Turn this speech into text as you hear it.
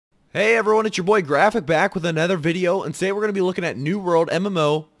Hey everyone, it's your boy Graphic back with another video, and today we're going to be looking at New World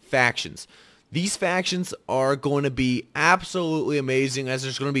MMO Factions. These factions are going to be absolutely amazing, as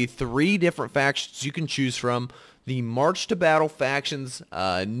there's going to be 3 different factions you can choose from. The March to Battle factions,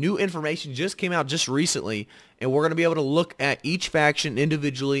 new information just came out just recently, and we're going to be able to look at each faction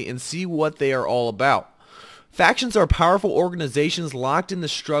individually and see what they are all about. Factions are powerful organizations locked in the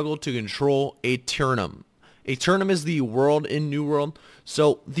struggle to control Aeternum. Aeternum is the world in New World,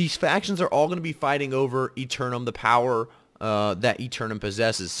 so these factions are all going to be fighting over Aeternum, the power that Aeternum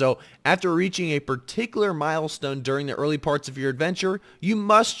possesses. So after reaching a particular milestone during the early parts of your adventure, you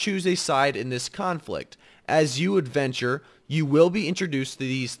must choose a side in this conflict. As you adventure, you will be introduced to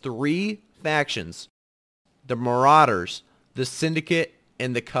these 3 factions: the Marauders, the Syndicate,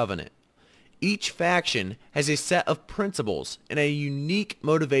 and the Covenant. Each faction has a set of principles and a unique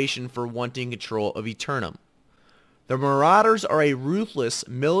motivation for wanting control of Aeternum. The Marauders are a ruthless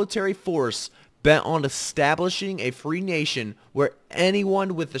military force bent on establishing a free nation where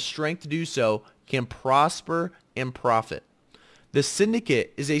anyone with the strength to do so can prosper and profit. The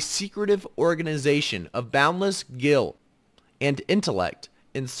Syndicate is a secretive organization of boundless guile and intellect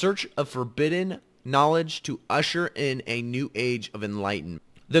in search of forbidden knowledge to usher in a new age of enlightenment.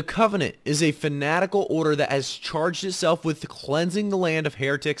 The Covenant is a fanatical order that has charged itself with cleansing the land of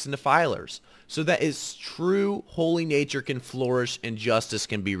heretics and defilers, so that its true holy nature can flourish and justice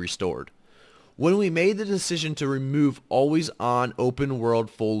can be restored. When we made the decision to remove always-on open-world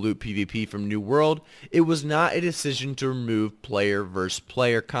full-loop PvP from New World, it was not a decision to remove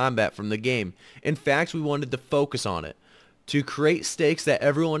player-versus-player combat from the game. In fact, we wanted to focus on it, to create stakes that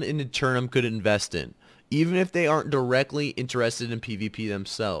everyone in Aeternum could invest in, even if they aren't directly interested in PvP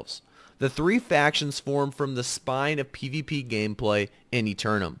themselves. The 3 factions form from the spine of PvP gameplay in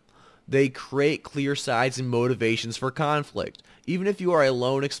Aeternum. They create clear sides and motivations for conflict. Even if you are a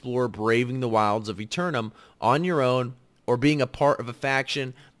lone explorer braving the wilds of Aeternum on your own, or being a part of a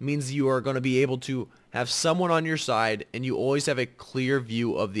faction means you are going to be able to have someone on your side, and you always have a clear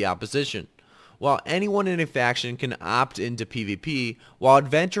view of the opposition. While anyone in a faction can opt into PvP, while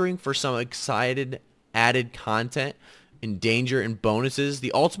adventuring for some excited added content and danger and bonuses,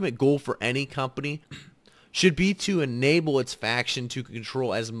 the ultimate goal for any company should be to enable its faction to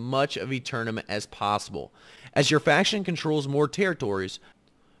control as much of Aeternum as possible. As your faction controls more territories,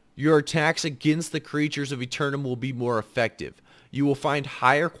 your attacks against the creatures of Aeternum will be more effective. You will find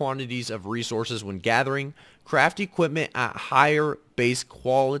higher quantities of resources when gathering, craft equipment at higher base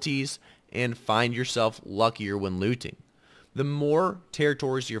qualities, and find yourself luckier when looting. The more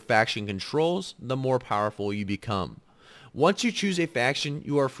territories your faction controls, the more powerful you become. Once you choose a faction,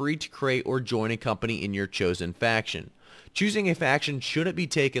 you are free to create or join a company in your chosen faction. Choosing a faction shouldn't be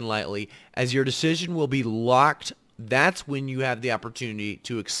taken lightly, as your decision will be locked. That's when you have the opportunity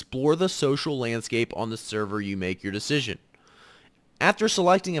to explore the social landscape on the server you make your decision. After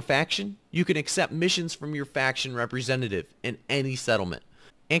selecting a faction, you can accept missions from your faction representative in any settlement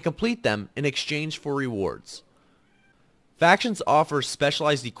and complete them in exchange for rewards. Factions offer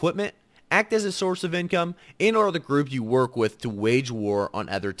specialized equipment, act as a source of income, and are the group you work with to wage war on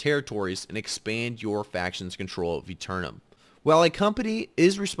other territories and expand your faction's control of Aeternum. While a company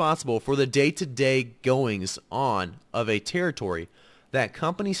is responsible for the day-to-day goings-on of a territory, that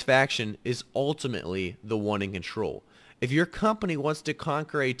company's faction is ultimately the one in control. If your company wants to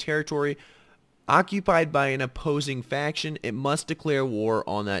conquer a territory occupied by an opposing faction, it must declare war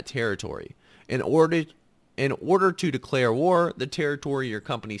on that territory. In order to declare war, the territory your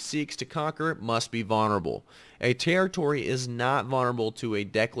company seeks to conquer must be vulnerable. A territory is not vulnerable to a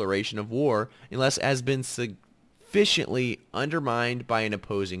declaration of war unless it has been sufficiently undermined by an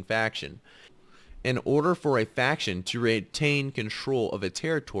opposing faction. In order for a faction to retain control of a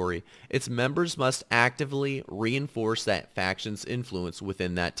territory, its members must actively reinforce that faction's influence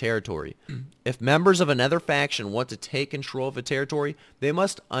within that territory. If members of another faction want to take control of a territory, they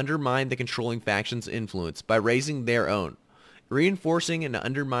must undermine the controlling faction's influence by raising their own. Reinforcing and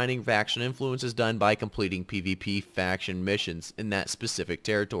undermining faction influence is done by completing PvP faction missions in that specific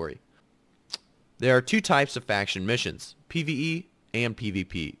territory. There are 2 types of faction missions: PvE and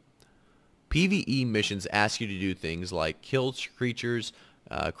PvP. PvE missions ask you to do things like kill creatures,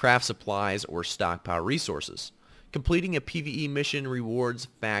 craft supplies, or stockpile resources. Completing a PvE mission rewards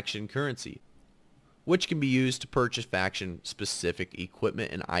faction currency, which can be used to purchase faction-specific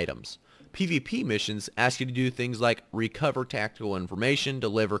equipment and items. PvP missions ask you to do things like recover tactical information,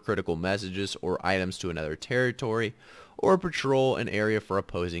 deliver critical messages or items to another territory, or patrol an area for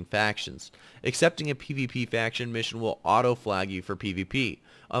opposing factions. Accepting a PvP faction mission will auto-flag you for PvP.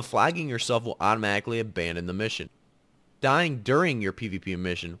 Unflagging yourself will automatically abandon the mission. Dying during your PvP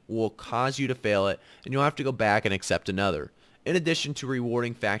mission will cause you to fail it, and you'll have to go back and accept another. In addition to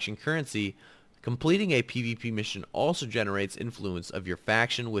rewarding faction currency, completing a PvP mission also generates influence of your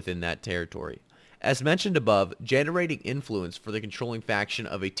faction within that territory. As mentioned above, generating influence for the controlling faction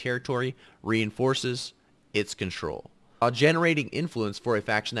of a territory reinforces its control, while generating influence for a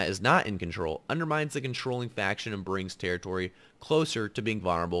faction that is not in control undermines the controlling faction and brings territory closer to being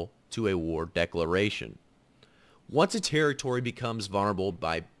vulnerable to a war declaration. Once a territory becomes vulnerable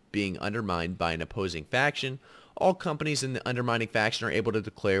by being undermined by an opposing faction, all companies in the undermining faction are able to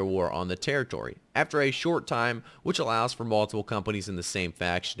declare war on the territory. After a short time, which allows for multiple companies in the same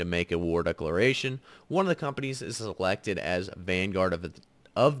faction to make a war declaration, one of the companies is selected as vanguard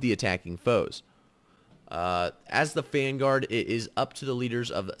of the attacking foes. As the vanguard, it is up to the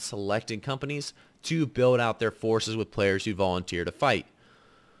leaders of selected companies to build out their forces with players who volunteer to fight.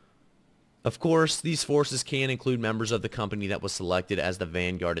 Of course, these forces can include members of the company that was selected as the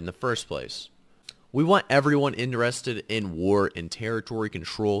vanguard in the first place. We want everyone interested in war and territory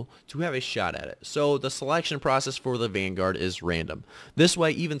control to have a shot at it, so the selection process for the vanguard is random. This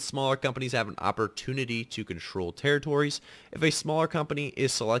way, even smaller companies have an opportunity to control territories. If a smaller company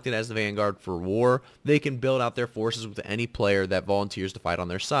is selected as the vanguard for war, they can build out their forces with any player that volunteers to fight on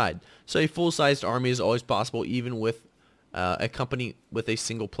their side. So a full-sized army is always possible, even with a company with a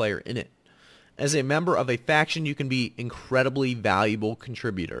single player in it. As a member of a faction, you can be incredibly valuable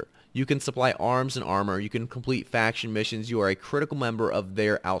contributor. You can supply arms and armor. You can complete faction missions. You are a critical member of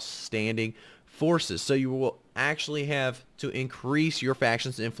their outstanding forces. So you will actually have to increase your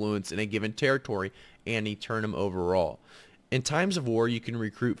faction's influence in a given territory and turn them overall. In times of war, you can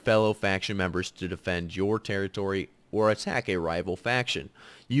recruit fellow faction members to defend your territory or attack a rival faction.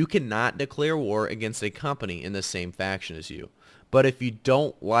 You cannot declare war against a company in the same faction as you. But if you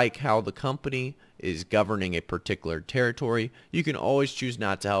don't like how the company is governing a particular territory, you can always choose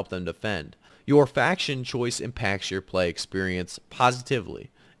not to help them defend. Your faction choice impacts your play experience positively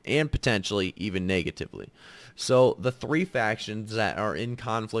and potentially even negatively. So the three factions that are in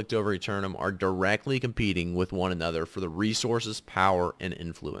conflict over Eternum are directly competing with one another for the resources, power, and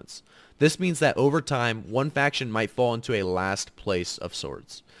influence. This means that over time, one faction might fall into a last place of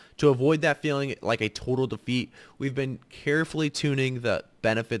sorts. To avoid that feeling like a total defeat, we've been carefully tuning the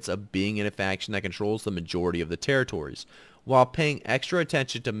benefits of being in a faction that controls the majority of the territories, while paying extra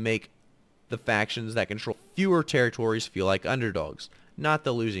attention to make the factions that control fewer territories feel like underdogs, not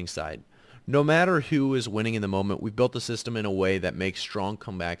the losing side. No matter who is winning in the moment, we've built the system in a way that makes strong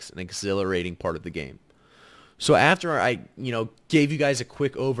comebacks an exhilarating part of the game. So after I, gave you guys a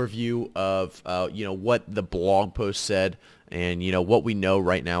quick overview of, what the blog post said and, what we know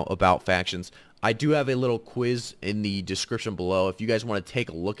right now about factions, I do have a little quiz in the description below. If you guys want to take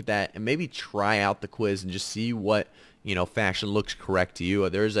a look at that and maybe try out the quiz and just see what, faction looks correct to you.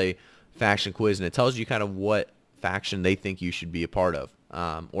 There's a faction quiz and it tells you kind of what faction they think you should be a part of,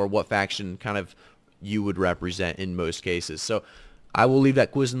 or what faction kind of you would represent in most cases. So I will leave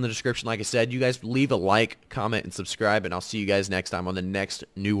that quiz in the description. Like I said, you guys leave a like, comment, and subscribe, and I'll see you guys next time on the next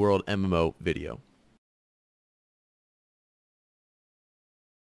New World MMO video.